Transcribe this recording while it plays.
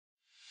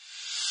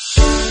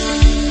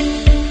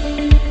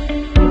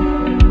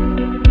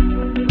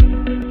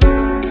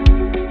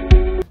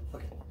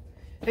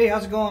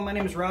how's it going? My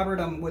name is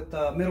Robert. I'm with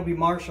Middleby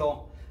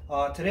Marshall.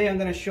 Today I'm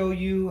going to show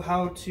you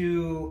how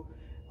to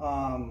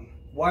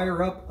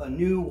wire up a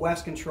new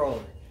West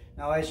controller.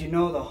 Now, as you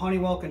know, the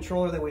Honeywell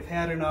controller that we've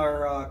had in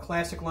our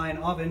classic line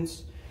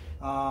ovens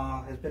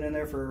has been in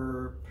there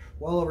for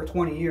well over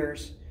 20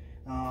 years.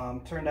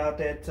 Turned out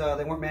that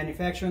they weren't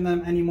manufacturing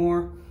them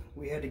anymore.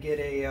 We had to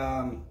get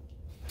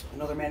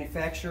another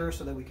manufacturer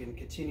so that we can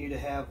continue to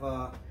have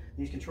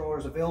these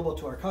controllers available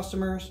to our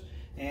customers.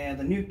 And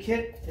the new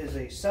kit is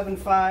a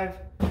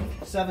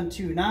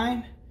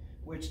 75729,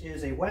 which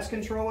is a West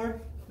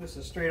controller. This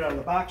is straight out of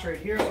the box right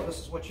here, so this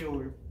is what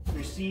you'll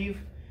receive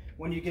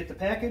when you get the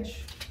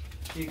package.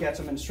 You've got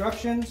some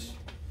instructions.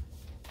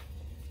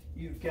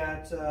 You've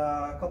got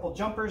a couple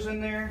jumpers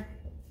in there.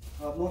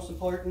 Most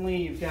importantly,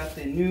 you've got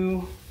the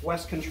new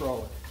West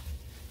controller.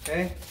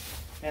 Okay,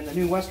 and the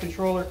new West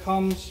controller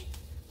comes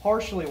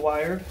partially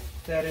wired.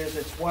 That is,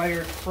 it's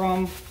wired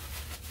from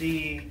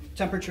the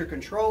temperature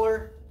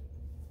controller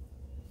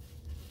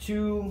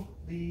to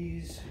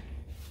these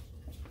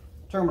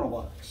terminal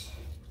blocks.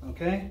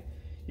 Okay,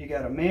 you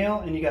got a male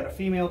and you got a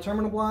female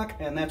terminal block,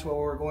 and that's what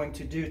we're going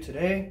to do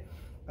today.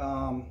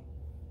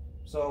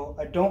 So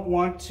I don't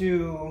want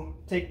to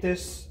take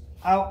this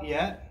out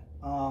yet.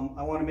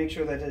 I want to make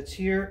sure that it's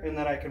here and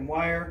that I can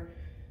wire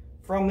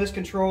from this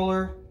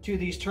controller to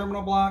these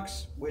terminal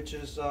blocks, which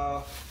is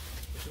what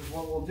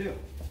we'll do.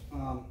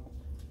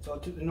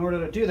 In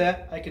order to do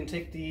that, I can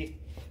take the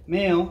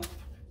male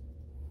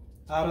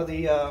out of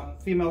the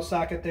female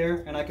socket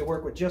there, and I can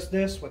work with just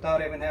this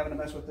without even having to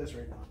mess with this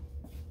right now.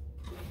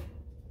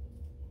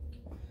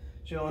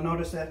 So you'll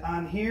notice that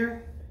on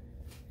here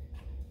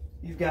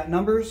you've got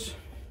numbers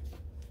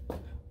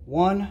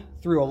 1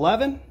 through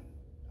 11,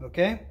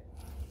 okay?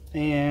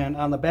 And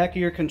on the back of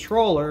your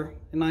controller,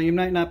 and now you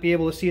might not be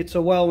able to see it so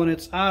well when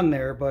it's on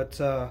there, but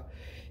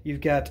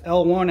you've got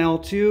L1,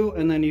 L2,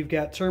 and then you've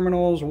got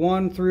terminals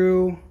 1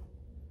 through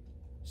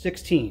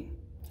 16,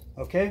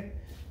 okay?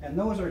 And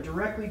those are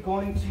directly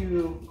going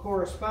to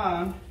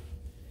correspond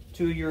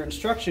to your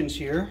instructions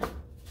here,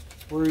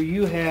 where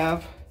you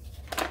have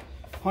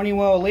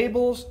Honeywell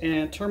labels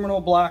and terminal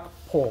block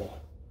pole.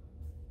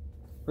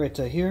 Right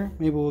to here.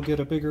 Maybe we'll get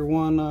a bigger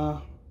one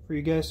for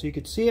you guys so you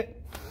can see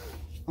it.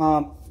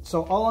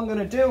 So all I'm going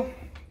to do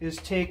is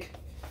take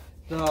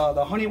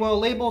the Honeywell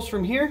labels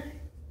from here,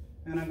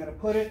 and I'm going to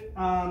put it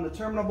on the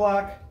terminal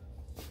block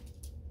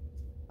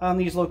on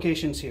these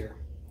locations here.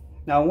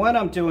 Now when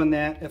I'm doing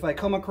that, if I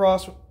come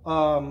across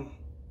a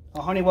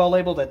Honeywell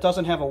label that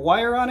doesn't have a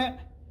wire on it,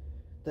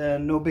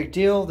 then no big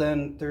deal.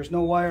 Then there's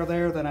no wire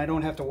there. Then I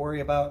don't have to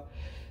worry about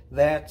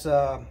that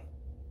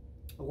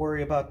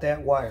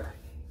wire.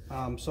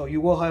 So you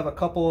will have a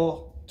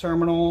couple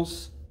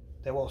terminals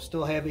that will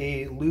still have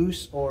a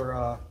loose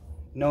or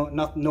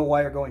no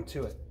wire going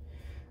to it.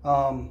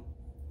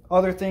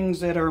 Other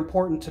things that are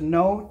important to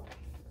note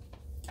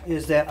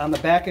is that on the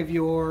back of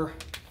your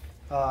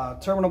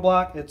terminal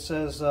block, it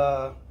says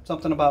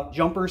something about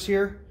jumpers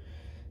here.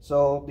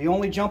 So the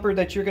only jumper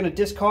that you're going to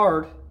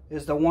discard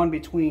is the one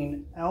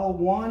between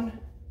L1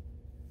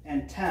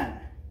 and 10.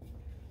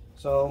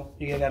 So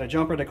you got a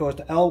jumper that goes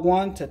to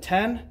L1 to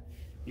 10,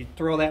 you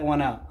throw that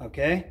one out,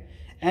 okay?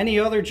 Any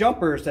other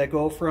jumpers that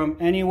go from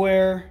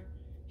anywhere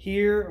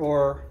here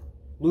or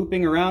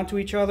looping around to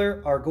each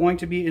other are going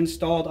to be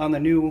installed on the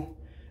new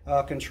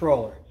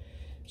controller.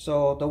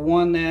 So the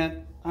one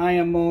that I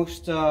am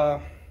most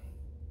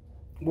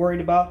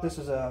worried about, this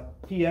is a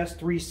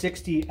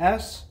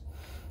PS360S,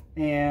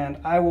 and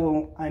I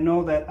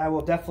know that I will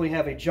definitely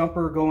have a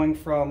jumper going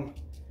from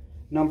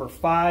number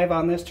 5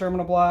 on this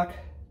terminal block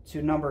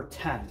to number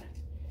 10,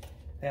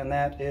 and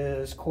that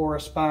is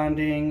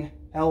corresponding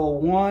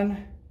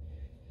L1,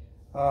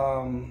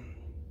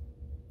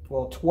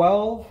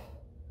 12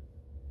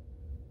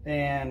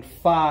 and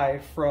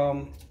 5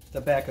 from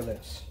the back of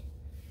this.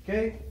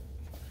 Okay,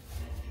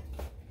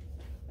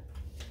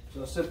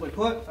 so simply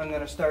put, I'm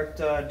going to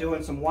start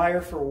doing some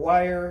wire for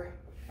wire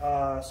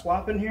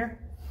swapping here.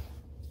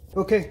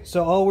 Okay,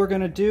 so all we're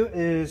going to do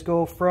is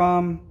go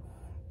from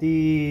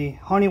the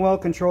Honeywell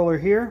controller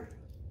here.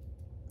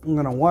 I'm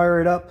going to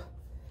wire it up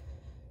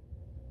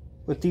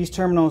with these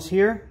terminals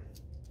here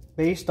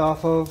based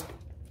off of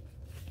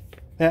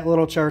that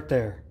little chart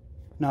there.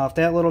 Now if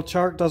that little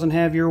chart doesn't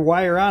have your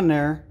wire on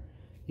there,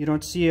 you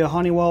don't see a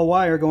Honeywell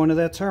wire going to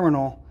that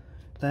terminal,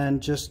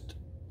 then just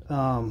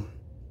don't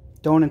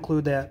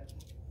include that,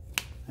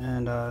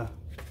 and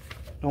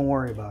don't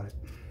worry about it.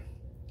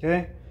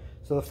 Okay,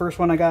 so the first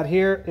one I got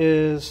here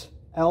is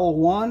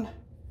L1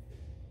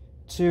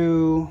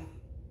 to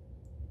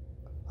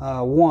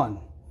 1.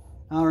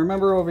 Now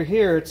remember over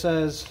here it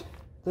says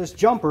this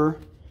jumper,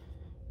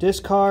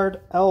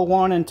 discard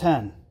L1 and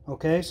 10.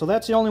 Okay, so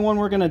that's the only one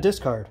we're going to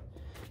discard.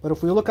 But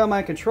if we look on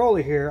my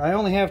controller here, I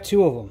only have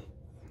 2 of them.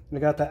 We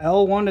got the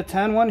L1 to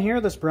 10 one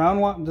here, this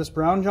brown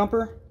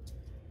jumper.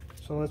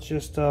 So let's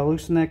just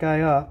loosen that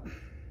guy up.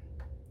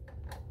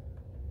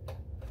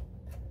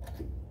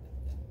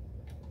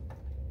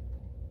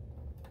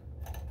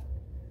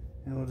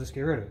 And we'll just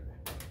get rid of it.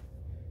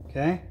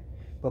 Okay,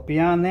 But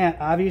beyond that,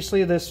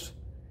 obviously this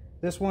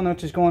one,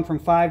 which is going from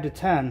 5 to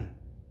 10,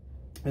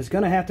 is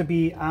going to have to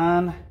be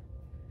on,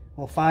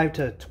 well, 5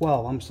 to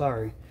 12, I'm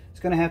sorry. It's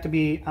going to have to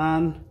be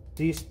on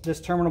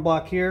this terminal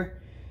block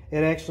here.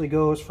 It actually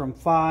goes from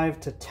 5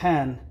 to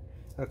 10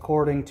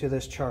 according to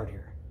this chart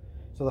here.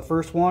 So the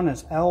first one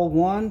is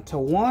L1 to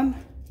 1.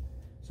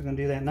 So I'm going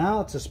to do that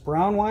now. It's this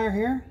brown wire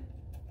here.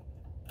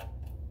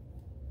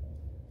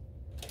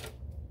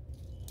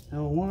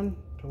 L1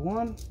 to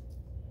 1.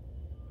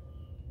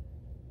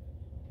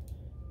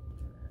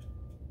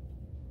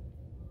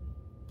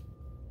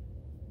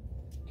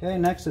 Okay,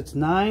 next it's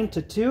 9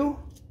 to 2.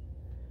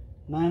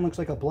 9 looks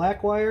like a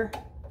black wire.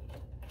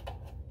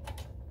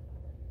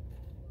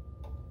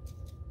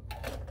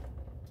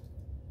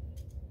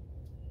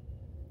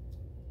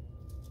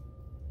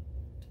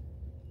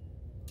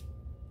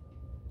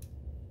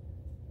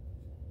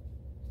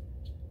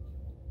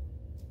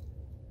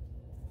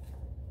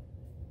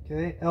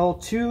 Okay,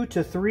 L2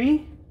 to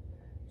 3.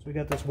 So we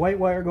got this white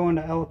wire going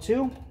to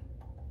L2.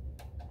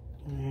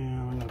 And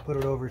I'm going to put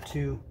it over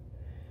to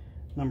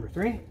number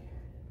 3.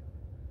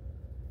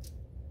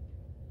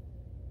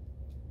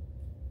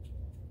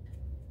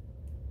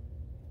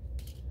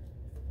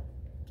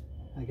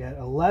 I got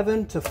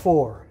 11 to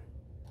 4.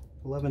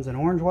 11's an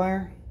orange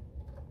wire.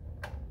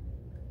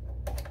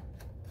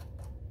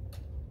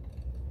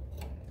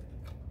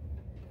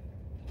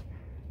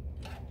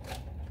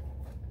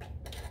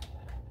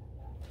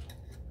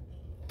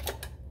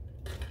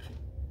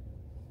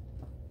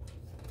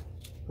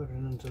 Put it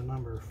into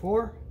number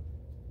 4.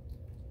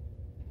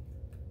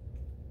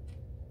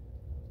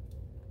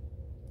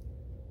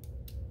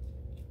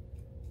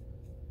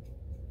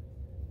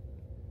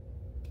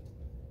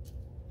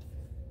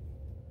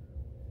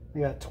 I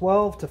got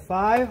 12 to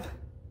 5.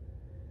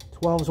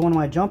 12 is one of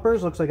my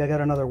jumpers. Looks like I got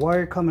another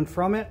wire coming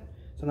from it.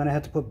 So I'm going to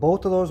have to put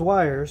both of those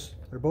wires,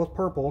 they're both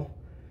purple,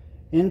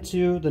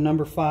 into the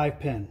number 5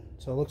 pin.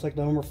 So it looks like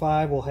the number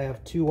 5 will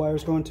have 2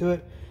 wires going to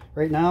it.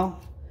 Right now,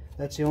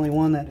 that's the only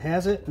one that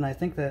has it, and I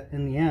think that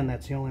in the end,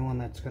 that's the only one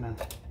that's going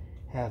to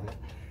have it.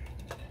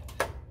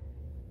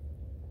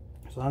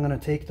 So I'm going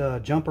to take the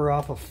jumper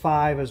off of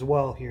 5 as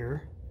well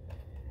here.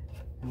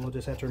 And we'll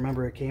just have to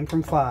remember it came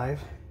from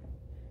 5.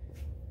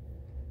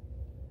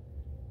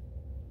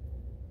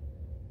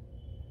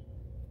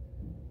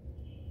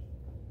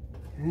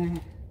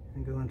 Okay,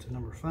 and go into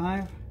number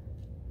 5.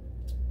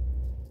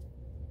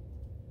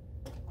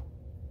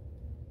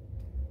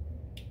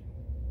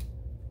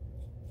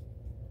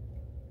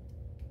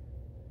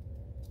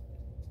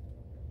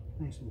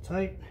 Nice and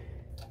tight.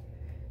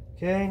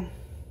 Okay.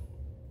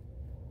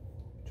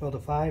 12 to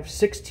 5.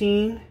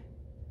 16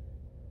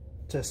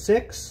 to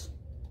 6.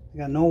 I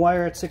got no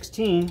wire at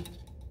 16,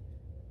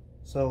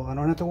 so I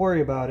don't have to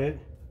worry about it.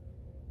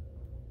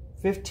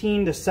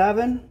 15 to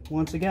 7.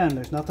 Once again,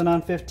 there's nothing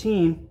on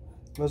 15.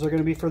 Those are going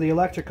to be for the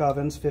electric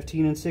ovens,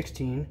 15 and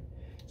 16.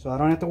 So I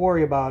don't have to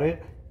worry about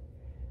it.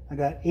 I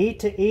got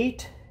 8 to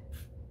 8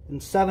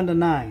 and 7 to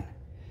 9.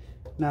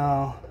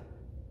 Now,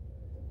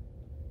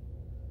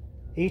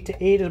 8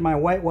 to 8 is my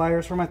white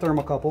wires for my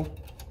thermocouple.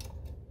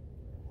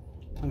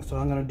 And so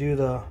I'm going to do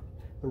the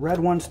red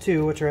ones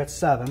too, which are at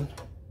 7. And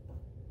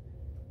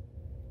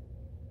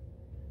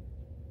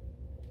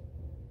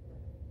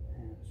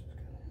it's just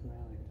kind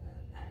of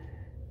like that.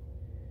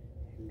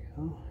 There you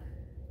go.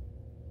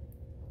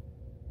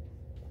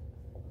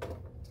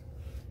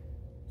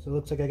 So it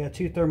looks like I got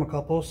 2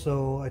 thermocouples,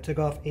 so I took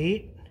off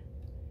 8,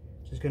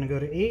 which is going to go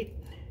to 8.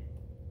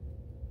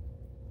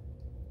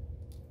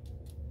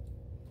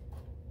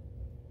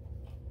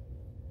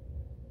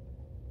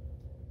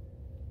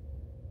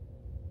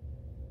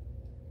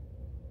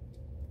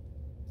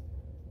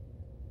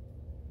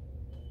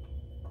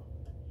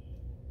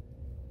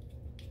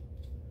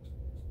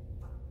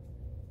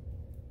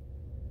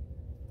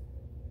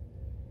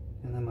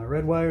 And then my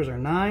red wires are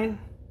 9.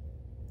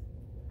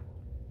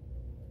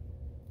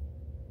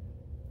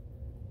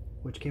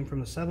 Which came from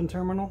the 7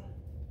 terminal.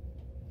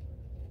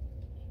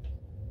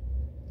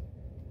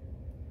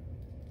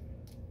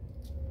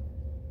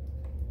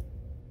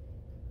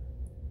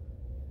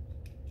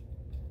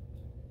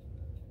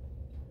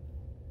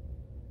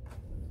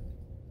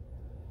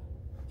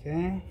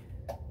 Okay.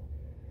 I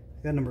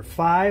got number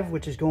 5,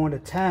 which is going to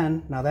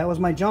 10. Now that was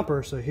my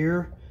jumper, so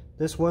here,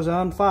 this was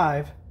on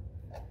 5.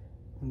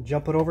 And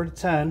jump it over to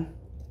 10.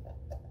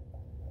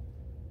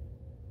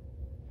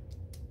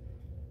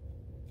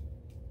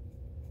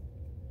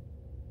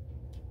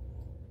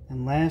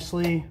 And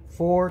lastly,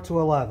 4 to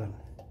 11.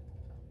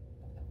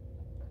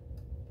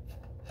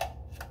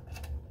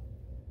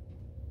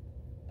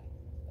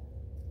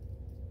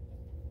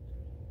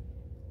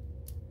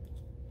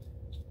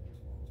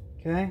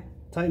 Okay,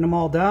 tighten them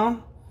all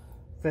down.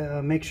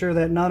 Make sure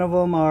that none of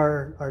them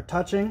are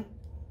touching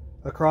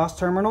across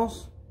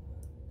terminals.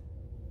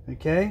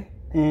 Okay,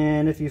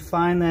 and if you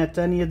find that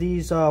any of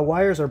these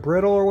wires are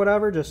brittle or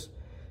whatever, just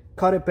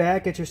cut it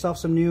back, get yourself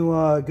some new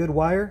good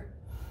wire.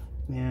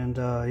 And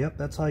yep,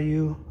 that's how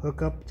you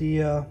hook up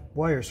the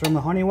wires from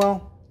the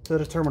Honeywell to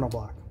the terminal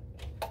block.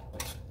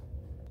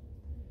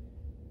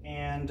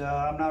 and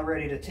I'm now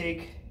ready to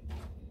take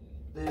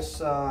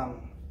this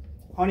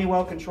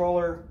Honeywell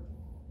controller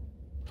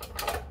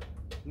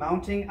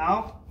mounting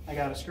out. I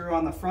got a screw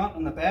on the front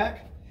and the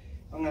back.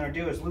 What I'm going to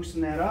do is loosen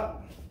that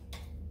up.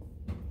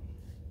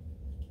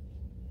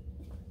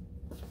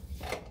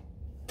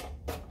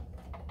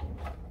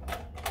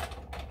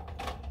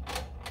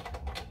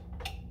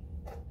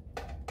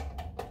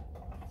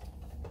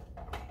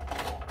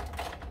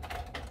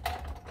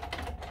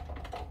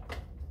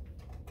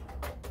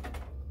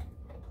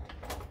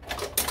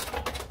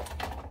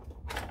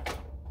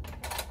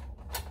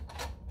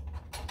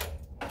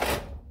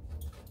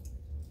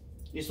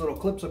 These little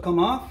clips will come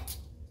off,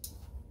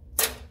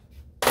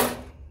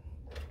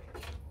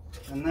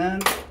 and then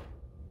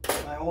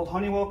my old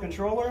Honeywell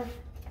controller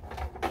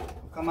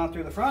will come out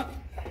through the front.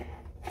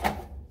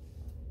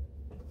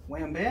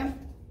 Wham bam.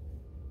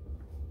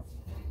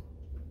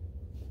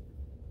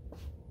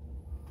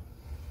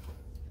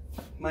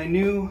 My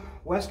new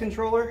West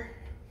controller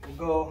will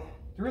go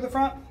through the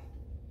front.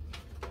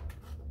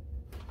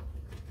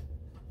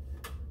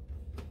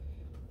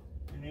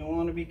 And you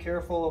want to be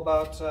careful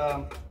about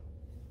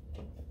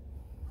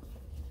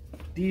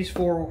these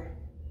 4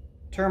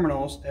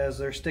 terminals as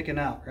they're sticking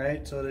out,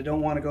 right? So they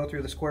don't want to go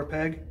through the square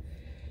peg.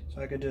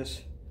 So I could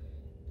just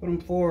put them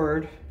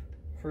forward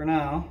for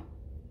now.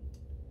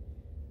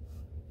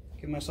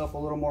 Give myself a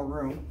little more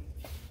room.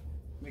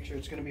 Make sure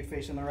it's going to be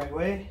facing the right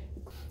way.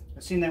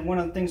 I've seen that one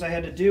of the things I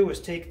had to do was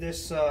take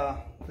this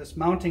this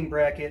mounting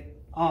bracket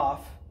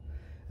off.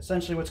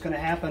 Essentially what's going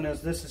to happen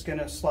is this is going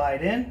to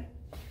slide in,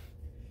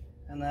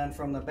 and then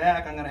from the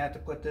back I'm going to have to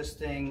put this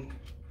thing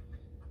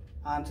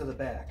onto the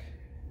back.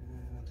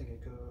 I think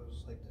it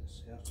goes like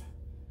this, yeah.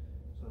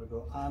 So it'll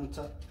go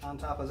on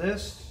top of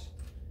this,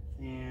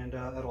 and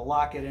it'll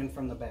lock it in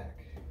from the back.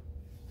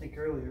 I think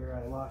earlier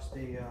I lost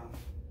a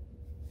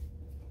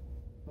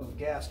little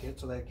gasket,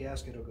 so that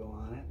gasket will go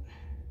on it.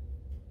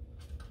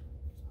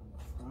 On the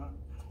front.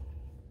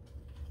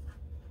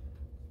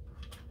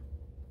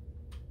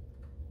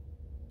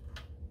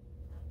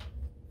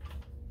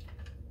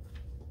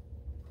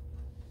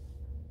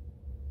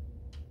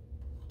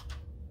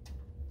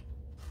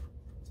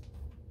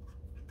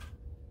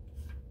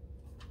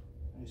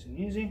 Nice and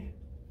easy.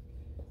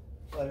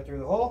 Slide it through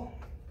the hole.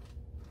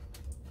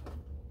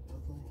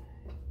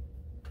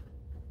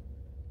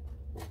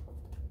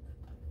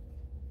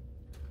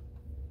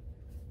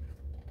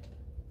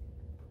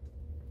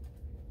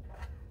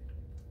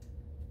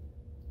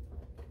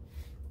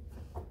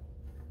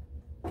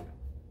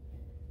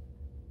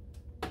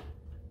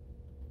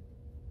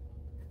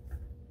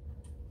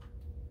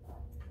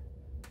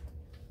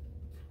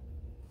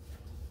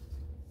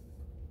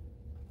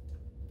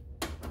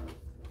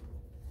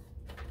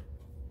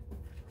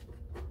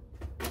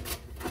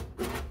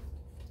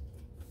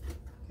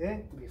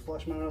 Okay, it'll be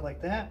flush mounted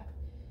like that.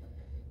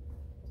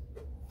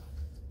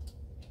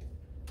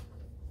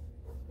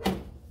 On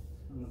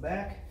the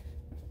back,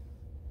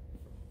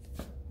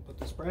 put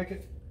this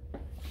bracket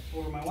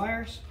over my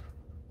wires.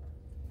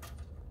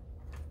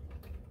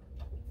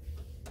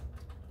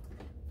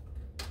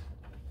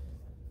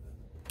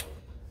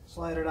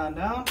 Slide it on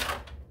down.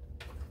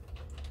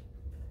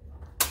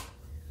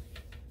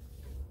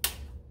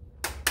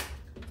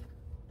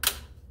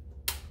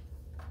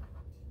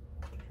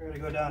 Try to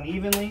go down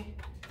evenly.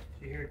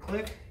 You hear it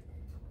click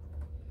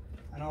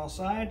on all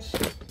sides.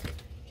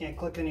 Can't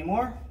click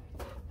anymore.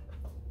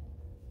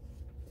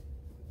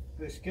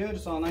 Looks good.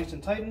 It's all nice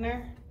and tight in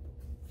there.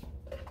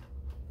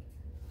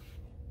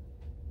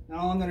 Now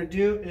all I'm going to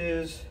do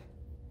is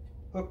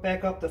hook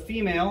back up the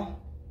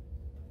female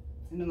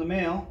into the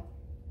male.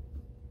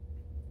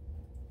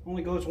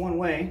 Only goes one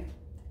way.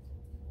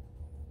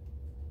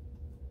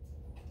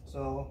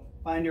 So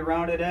find your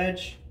rounded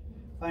edge.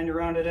 Find your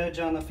rounded edge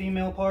on the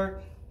female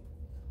part.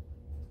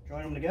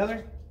 Join them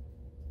together.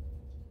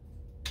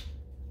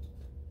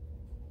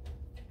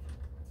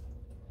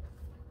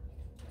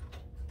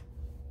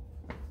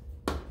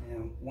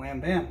 And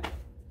wham bam.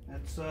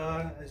 That's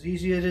as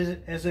easy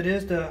as it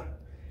is to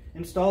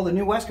install the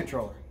new West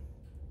controller.